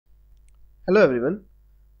Hello everyone,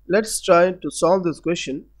 let's try to solve this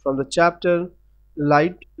question from the chapter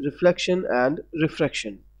Light, Reflection and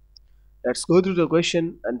Refraction. Let's go through the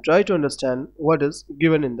question and try to understand what is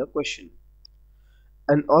given in the question.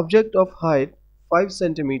 An object of height 5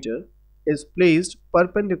 cm is placed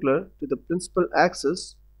perpendicular to the principal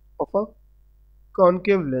axis of a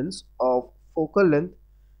concave lens of focal length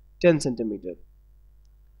 10 cm.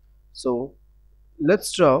 So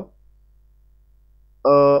let's draw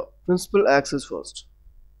a principal axis first.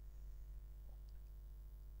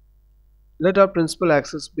 Let our principal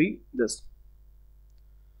axis be this.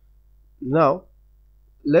 Now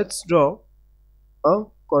let's draw a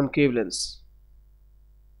concave lens.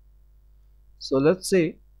 So let's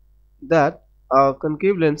say that our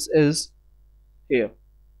concave lens is here.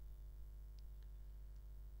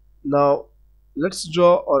 Now let's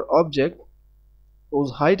draw our object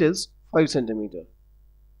whose height is 5 cm.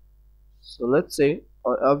 So let's say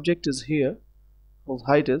our object is here whose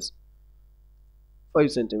height is 5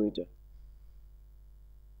 cm.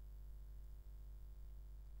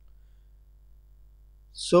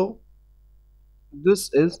 So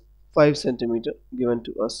this is 5 cm given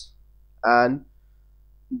to us, and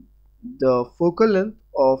the focal length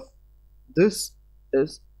of this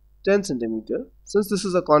is 10 cm. Since this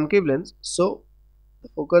is a concave lens, so the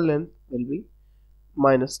focal length will be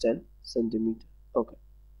minus 10 cm. Okay,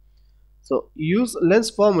 so use lens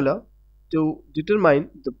formula to determine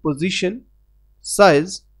the position,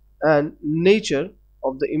 size and nature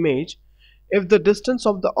of the image if the distance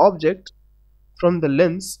of the object from the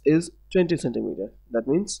lens is 20 cm. That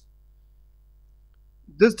means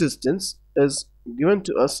this distance is given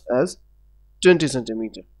to us as 20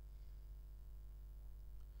 cm.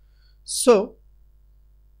 So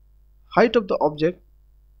height of the object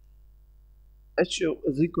HO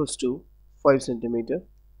is equals to 5 cm,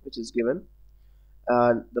 which is given,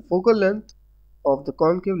 and the focal length of the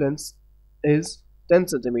concave lens is 10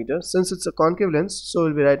 cm. Since it's a concave lens, so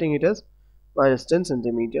we'll be writing it as minus 10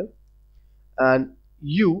 cm, and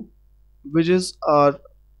U, which is our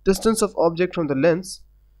distance of object from the lens,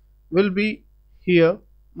 will be here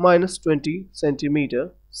minus 20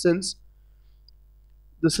 cm, since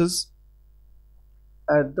this is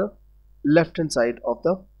at the left hand side of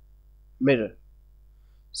the mirror.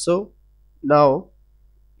 So now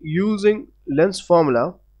using lens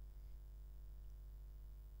formula,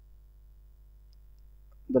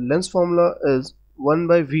 the lens formula is 1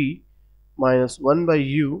 by V minus 1 by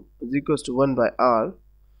U is equals to 1 by R.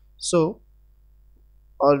 So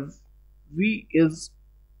our V is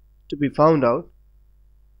to be found out.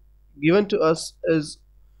 Given to us is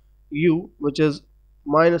U, which is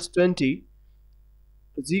minus 20,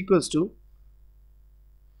 is equals to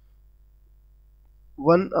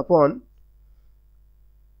 1 upon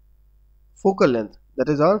focal length, that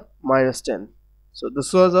is our minus 10. So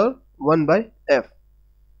this was our 1 by F.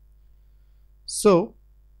 So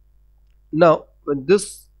now when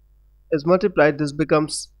this is multiplied, this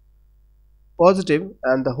becomes positive,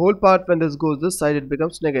 and the whole part, when this goes this side, it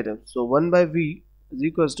becomes negative. So 1 by V is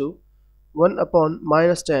equals to 1 upon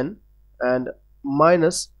minus 10 and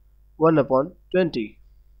minus 1 upon 20,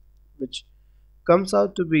 which comes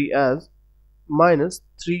out to be as minus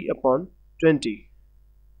 3 upon 20.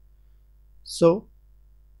 So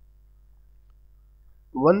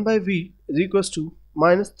 1 by V is equals to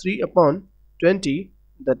minus 3 upon 20.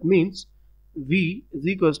 That means V is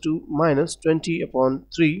equals to minus 20 upon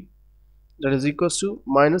 3, that is equals to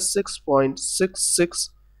minus 6.66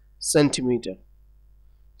 centimeter.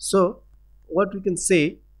 So what we can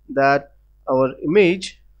say, that our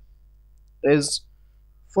image is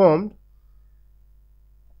formed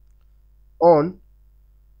on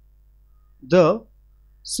the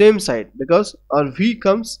same side, because our V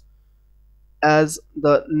comes as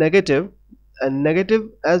the negative, and negative,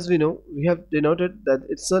 as we know, we have denoted that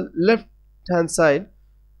it's a left hand side,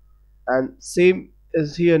 and same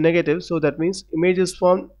is here negative, so that means image is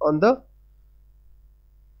formed on the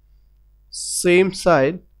same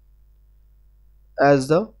side as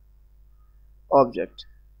the object.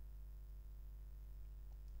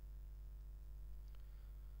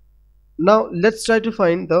 Now let's try to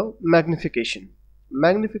find the magnification.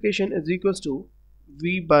 Magnification is equals to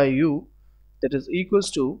V by U, that is equals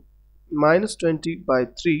to minus 20 by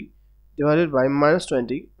 3 divided by minus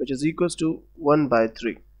 20, which is equals to 1 by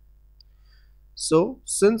 3. So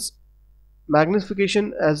since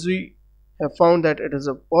magnification, as we have found that it is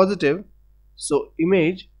a positive, so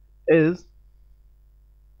image is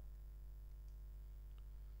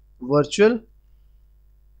virtual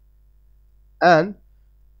and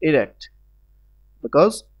erect,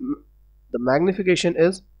 because the magnification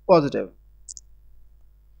is positive.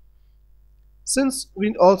 Since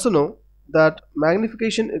we also know that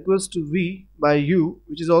magnification equals to V by U,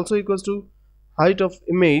 which is also equals to height of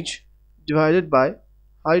image divided by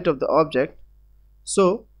height of the object,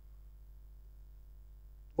 so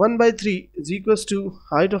 1 by 3 is equals to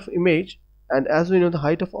height of image, and as we know the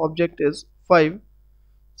height of object is 5,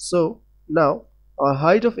 so now our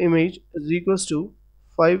height of image is equals to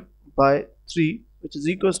 5 by 3, which is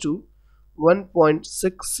equals to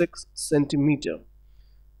 1.66 centimeter.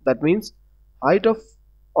 That means height of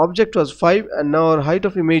object was 5 and now our height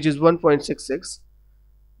of image is 1.66.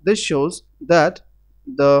 This shows that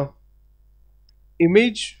the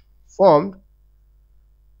image formed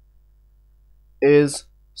is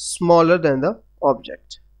smaller than the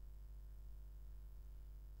object.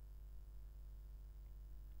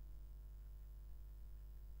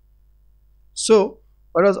 So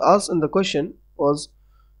what was asked in the question was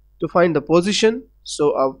to find the position.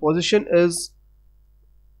 So our position is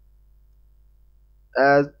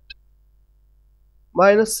at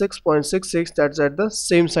minus 6.66, that's at the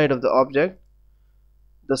same side of the object.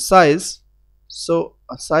 The size, so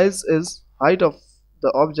a size is height of the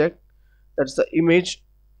object, that's the image,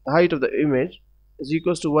 the height of the image is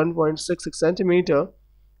equals to 1.66 centimeter,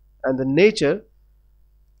 and the nature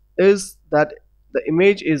is that the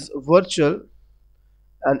image is virtual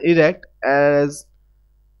and erect, and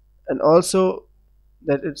also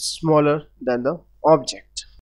that it's smaller than the object.